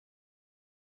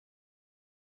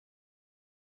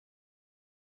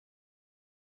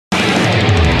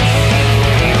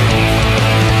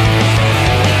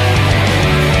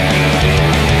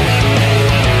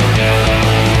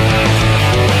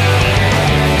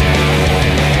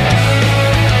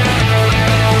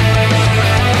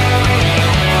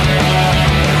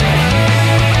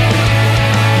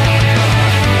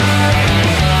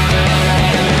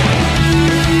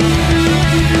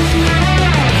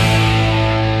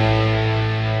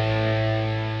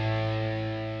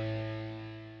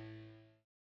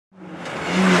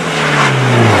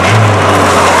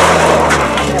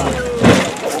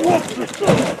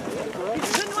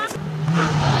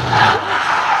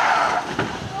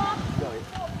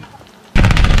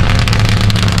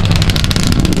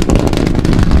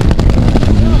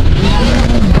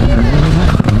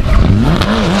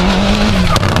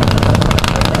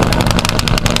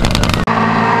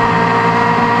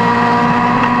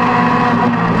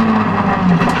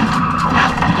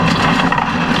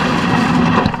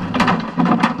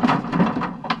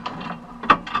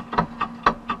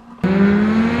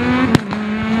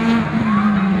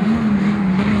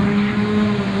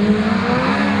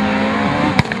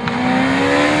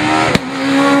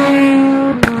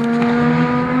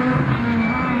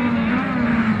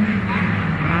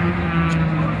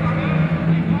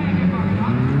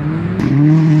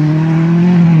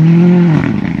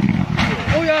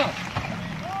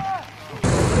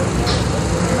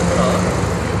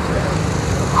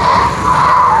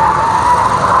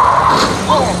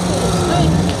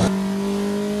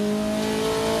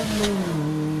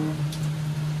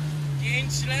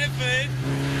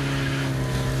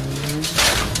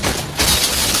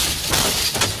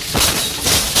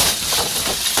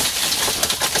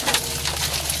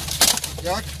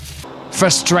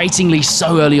Frustratingly,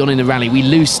 so early on in the rally, we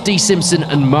lose Steve Simpson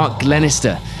and Mark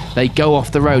Glenister. They go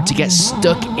off the road to get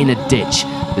stuck in a ditch.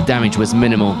 The damage was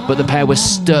minimal, but the pair was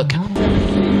stuck.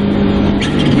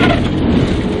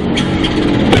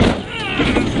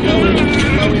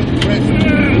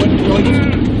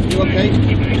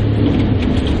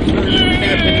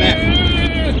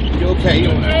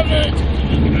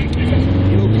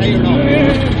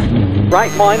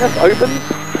 Right minus opens.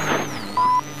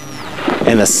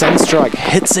 And the sun strike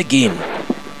hits again.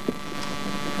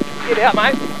 Get out,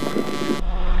 mate.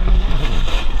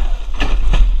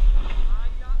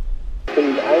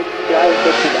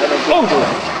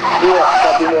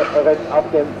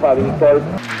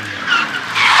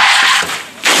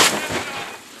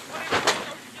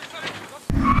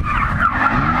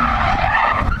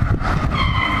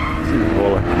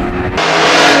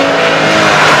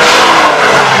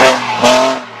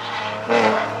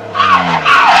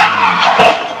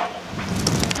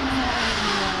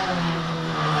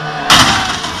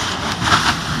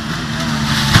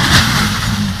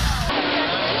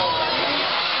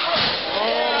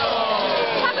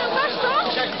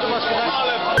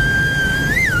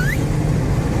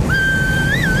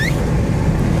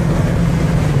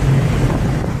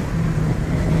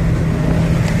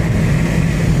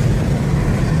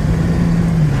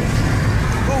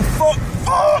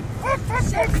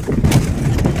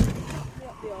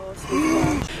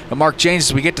 Mark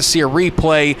James, we get to see a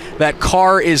replay. That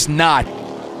car is not.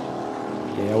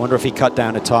 Yeah, I wonder if he cut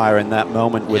down a tire in that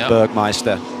moment with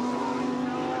Bergmeister.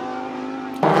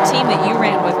 The team that you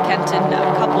ran with, Kenton,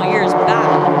 a couple of years back,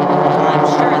 I'm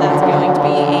sure that's going to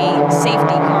be a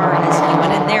safety car as he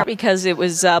went in there because it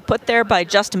was put there by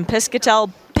Justin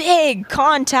Piscatel. Big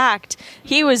contact.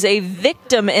 He was a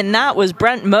victim, and that was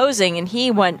Brent Mosing, and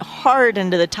he went hard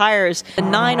into the tires. The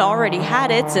 9 already had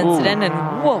its incident,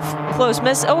 and woof, close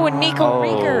miss. Oh, and Nico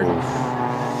Rieger.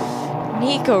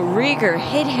 Nico Rieger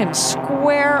hit him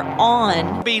square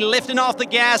on. Be lifting off the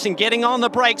gas and getting on the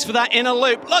brakes for that inner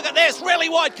loop. Look at this, really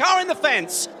wide car in the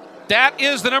fence. That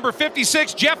is the number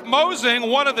 56, Jeff Mosing,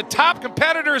 one of the top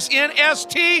competitors in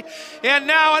ST, and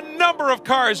now a number of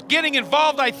cars getting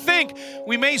involved. I think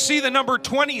we may see the number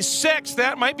 26.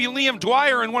 That might be Liam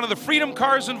Dwyer and one of the Freedom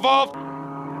cars involved.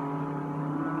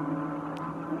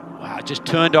 Wow, just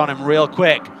turned on him real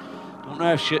quick. Don't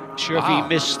know if sure if he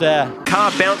missed there.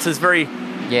 Car bounces very...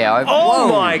 Yeah. Oh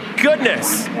my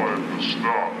goodness!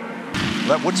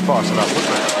 That would spice it up, wouldn't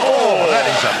it? Oh, that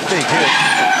is a big hit.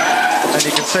 And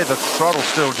you can see the throttle's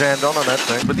still jammed on that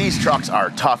thing. But these trucks are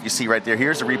tough. You see right there.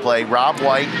 Here's the replay. Rob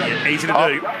White. Yeah, easy to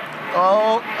do.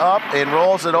 Oh, up and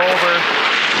rolls it over.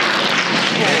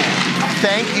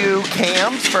 Thank you,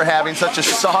 Cams, for having such a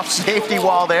soft safety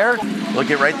wall there.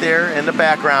 Look at right there in the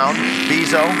background.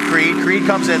 Bezo, Creed. Creed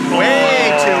comes in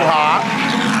way too hot.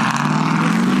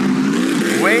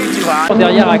 Way too hot.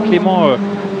 Derrière à Clément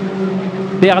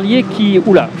Berlier qui...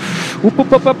 Oula. Hop,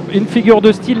 hop, hop, hop, une figure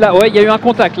de style là. Ouais, il y a eu un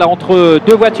contact là entre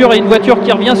deux voitures et une voiture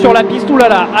qui revient sur la piste. Ouh là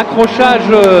là, accrochage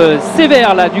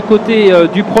sévère là du côté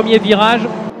du premier virage.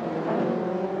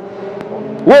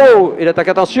 Wow, il attaque,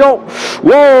 attention.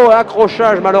 Wow,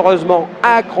 accrochage malheureusement.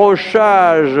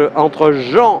 Accrochage entre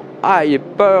Jean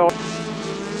Hyper.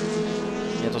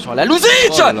 Et attention à la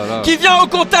Luzic qui vient au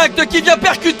contact, qui vient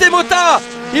percuter Mota.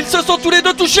 Ils se sont tous les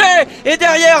deux touchés. Et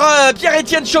derrière,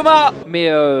 Pierre-Étienne Choma. Mais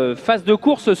phase de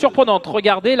course surprenante.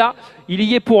 Regardez là, il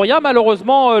y est pour rien.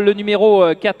 Malheureusement, le numéro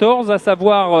 14, à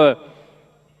savoir...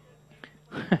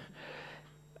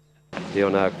 Et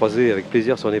on a croisé avec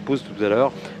plaisir son épouse tout à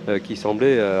l'heure, qui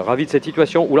semblait ravie de cette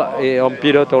situation. Oula, et en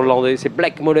pilote hollandais, c'est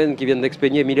Black Molen qui vient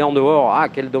d'expédier Milan dehors. Ah,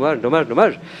 quel dommage, dommage,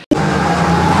 dommage.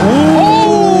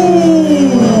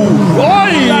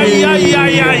 Oj, aj, aj,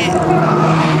 aj, aj.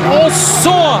 Och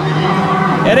så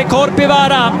är det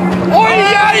Korpivara. Oj,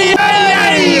 aj, aj,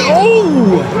 aj.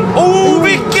 Oh,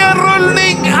 vilken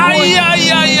rullning. Aj,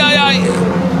 aj, aj, aj, aj.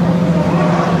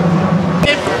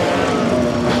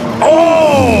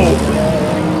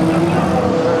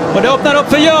 Och det öppnar upp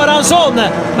för Göransson.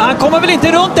 Men han kommer väl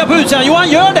inte runt där på utsidan. Jo, han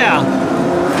gör det.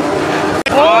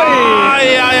 Oj!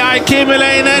 Aj, aj, aj,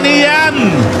 Kymäläinen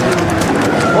igen.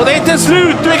 Och det är inte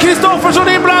slut. Nu är Kristoffersson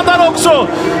inblandad också.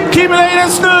 Kymäläinen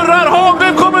snurrar.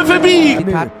 Haglund kommer förbi.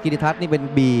 กิติทัศน์นี่เป็น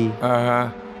B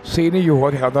ซีนี่อยู่หัว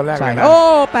แถวตอนแรกเลยนะ โอ้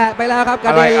แปะไปแล้วครับกร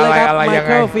ะเด็นเลยครับไมเ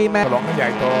คิลฟรีแมน ฉลองกันใหญ่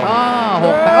โต ห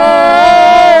กแปะโอ้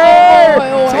ย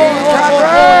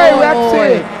แว็ก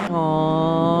ซี่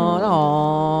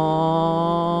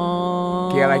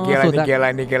เกียร์อะไร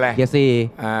นี่เกียร์อะไร เกียร์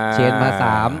 4เชนมา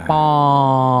3ปอ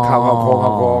เข้าโค้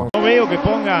ง que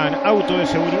pongan auto de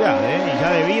seguridad, y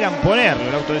ya debieran ponerlo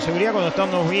el auto de seguridad cuando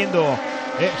estamos viendo,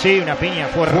 sí, una piña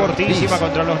fuertísima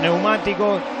contra los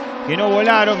neumáticos que no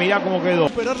volaron. Mirá cómo quedó.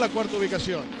 Superar la cuarta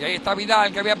ubicación. Y ahí está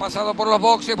Vidal, que había pasado por los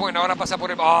boxes. Bueno, ahora pasa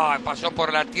por el... pasó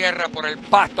por la tierra, por el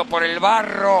pasto, por el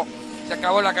barro. Se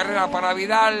acabó la carrera para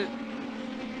Vidal.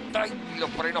 Y los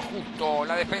frenos justo,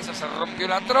 la defensa se rompió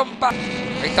la trompa.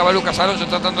 Ahí estaba Lucas Alonso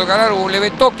tratando de ganar, hubo un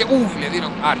leve toque. Le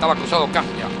dieron... estaba cruzado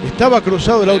Casia. Estaba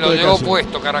cruzado el auto de Casia. Lo llevó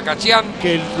puesto Caracachian.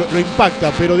 Que lo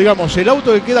impacta, pero digamos, el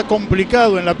auto que queda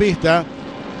complicado en la pista,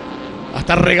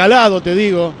 hasta regalado te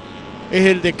digo, es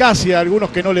el de Casia, algunos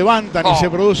que no levantan y se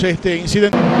produce este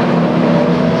incidente.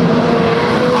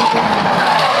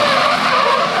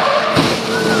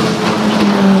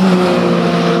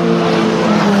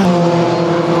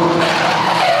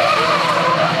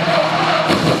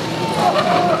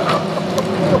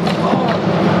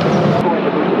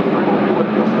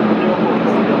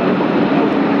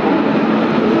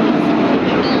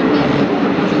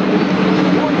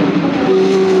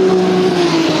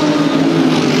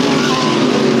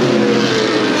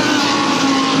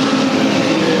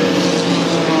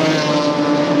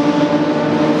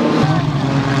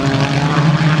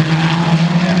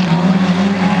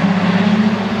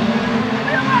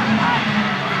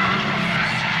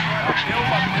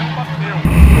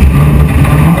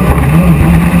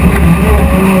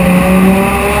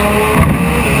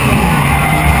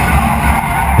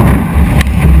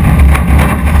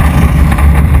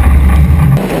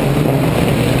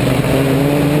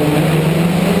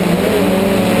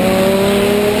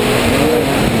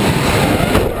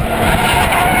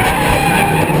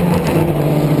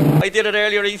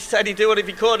 Earlier, he said he'd do it if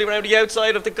he could around the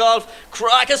outside of the Golf.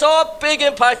 Crackers, big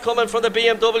impact coming from the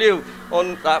BMW,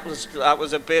 and that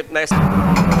was a bit nasty.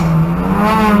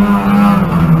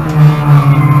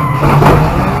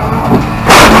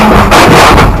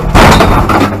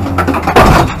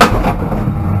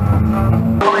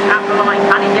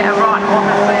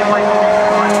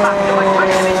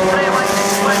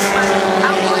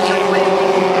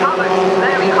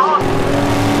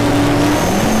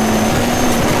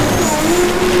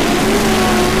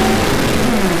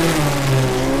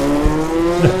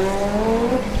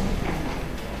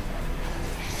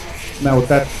 Now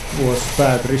that was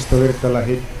bad. Risto Virtala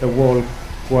hit the wall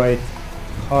quite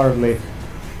hardly.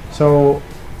 So,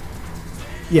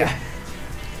 yeah.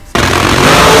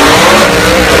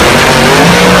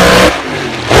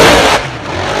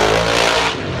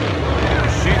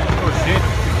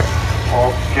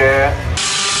 Okay.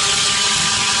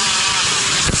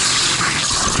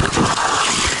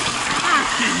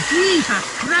 Jesus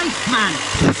Christ, man!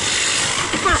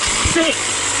 Fuck's sake!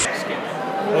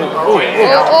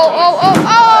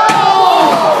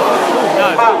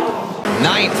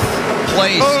 Ninth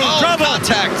place.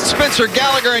 Contact. Spencer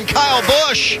Gallagher and Kyle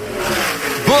Busch.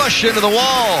 Busch into the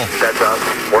wall. That's us.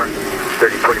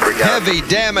 30-23 Heavy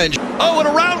damage. And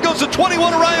around goes the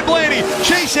 21 Ryan Blaney.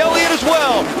 Chase Elliott as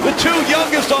well. The two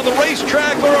youngest on the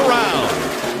racetrack are around.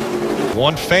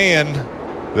 One fan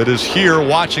that is here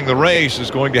watching the race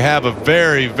is going to have a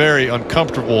very, very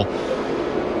uncomfortable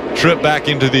trip back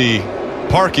into the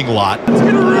parking lot. It's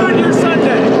going to ruin your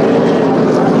Sunday.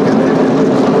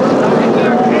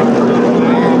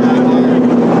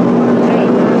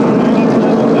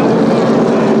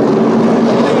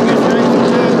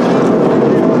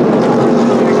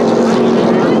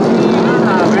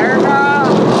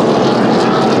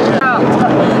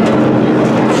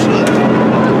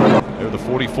 There, the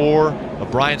 44 of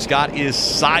Brian Scott is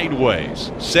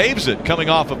sideways. Saves it coming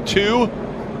off of 2.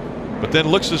 But then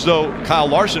looks as though Kyle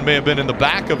Larson may have been in the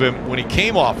back of him when he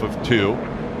came off of 2.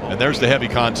 And there's the heavy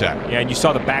contact. Yeah, and you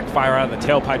saw the backfire out of the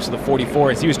tailpipes of the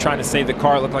 44 as he was trying to save the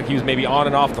car. It looked like he was maybe on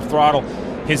and off the throttle.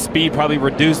 His speed probably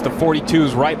reduced. The 42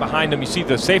 is right behind him. You see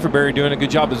the safer barrier doing a good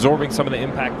job absorbing some of the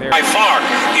impact there. By far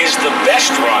is the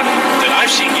best run that I've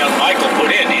seen young Michael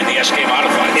put in the SK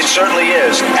Modified. It certainly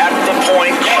is. At the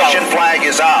point, caution flag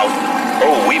is out.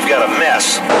 Oh, we've got a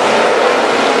mess.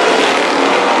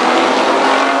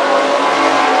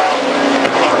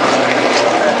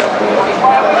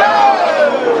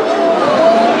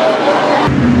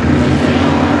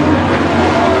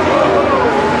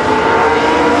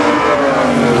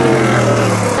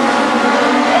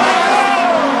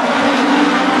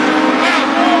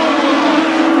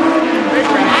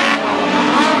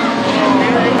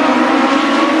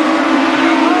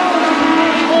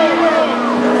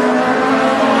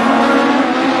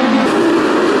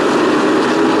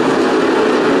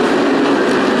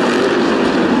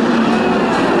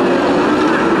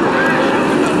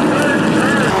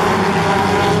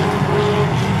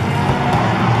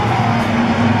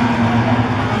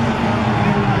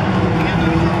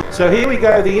 So here we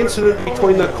go, the incident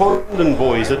between the Condon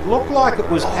boys. It looked like it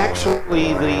was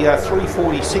actually the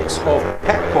 346 of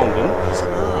Pat Condon.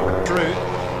 True.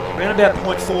 Around about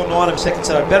 0.49 of a second,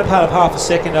 so better part of half a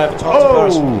second over time.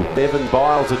 Oh, Devon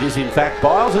Biles, it is in fact.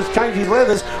 Biles has changed his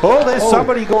leathers. Oh, there's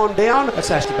somebody gone down.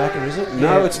 That's Ashton Backer, is it?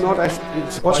 No, it's not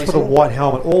Ashton. Watch for the white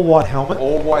helmet, all white helmet.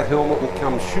 All white helmet will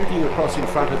come shooting across in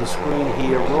front of the screen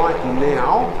here right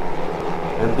now.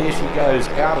 And there she goes,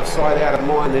 out of sight, out of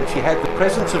mind. And she had the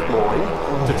presence of mind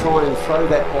to try and throw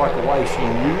that bike away. She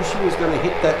knew she was going to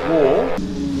hit that wall.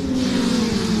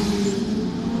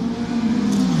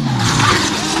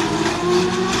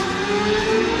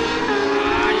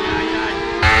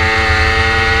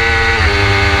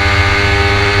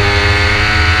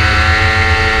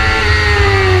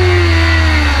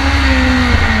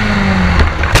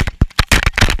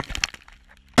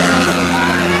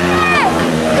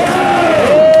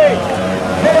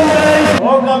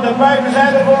 The Pfeifer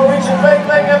zijn er voor Richard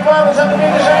Veekling en Vaders aan de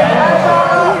binnenzijde.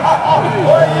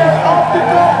 Oh ja, op de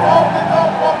kop, op de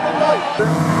kop, op de kop.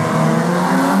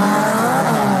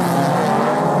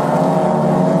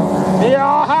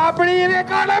 Ja, happening in de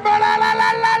corner, la la la la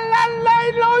la la la,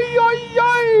 oi oi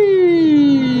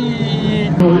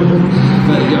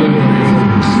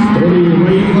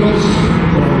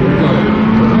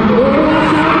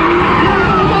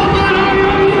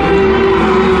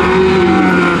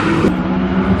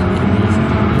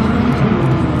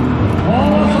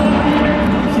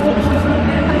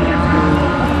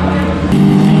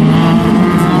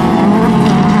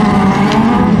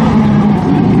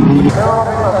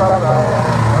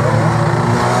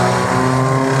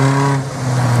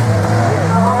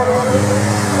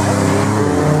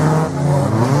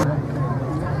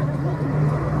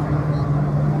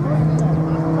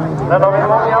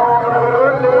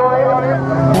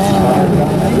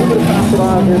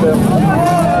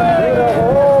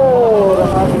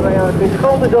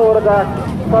is over het dak.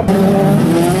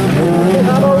 Die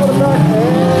gaat over het dak.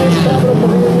 En staat er op de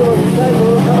wielen. Kijken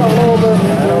hoe het gaat aflopen.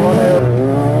 En dan wordt hij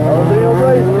over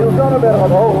 302. Niels Zonnenberg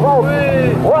op hoge valt.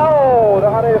 Wauw,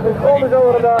 daar gaat even de grond is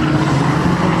over het dak.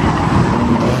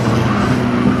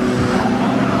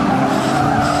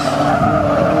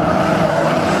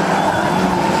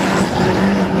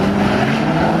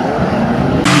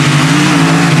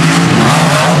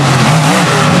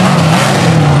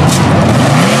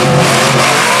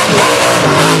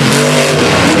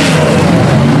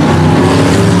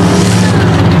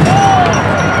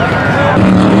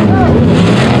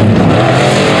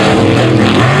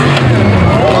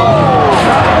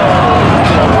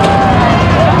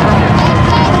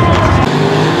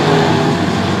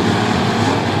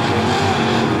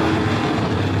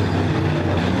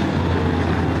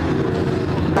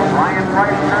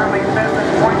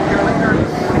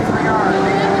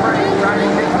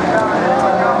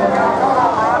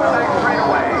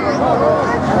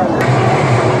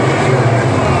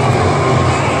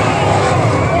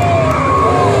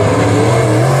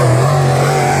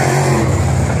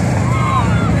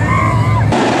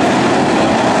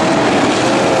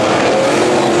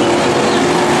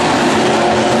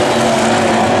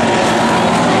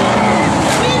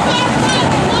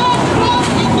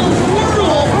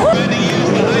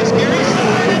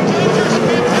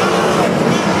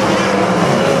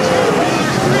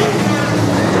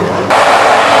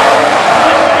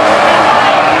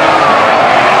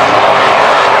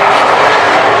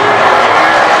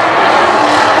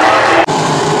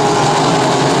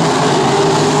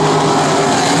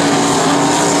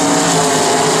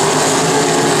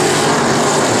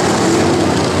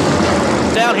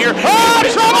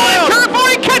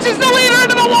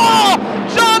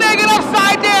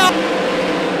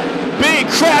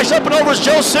 Crash up and over is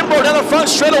Joe Simbo down the front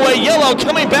straightaway. Yellow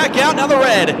coming back out, now the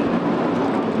red.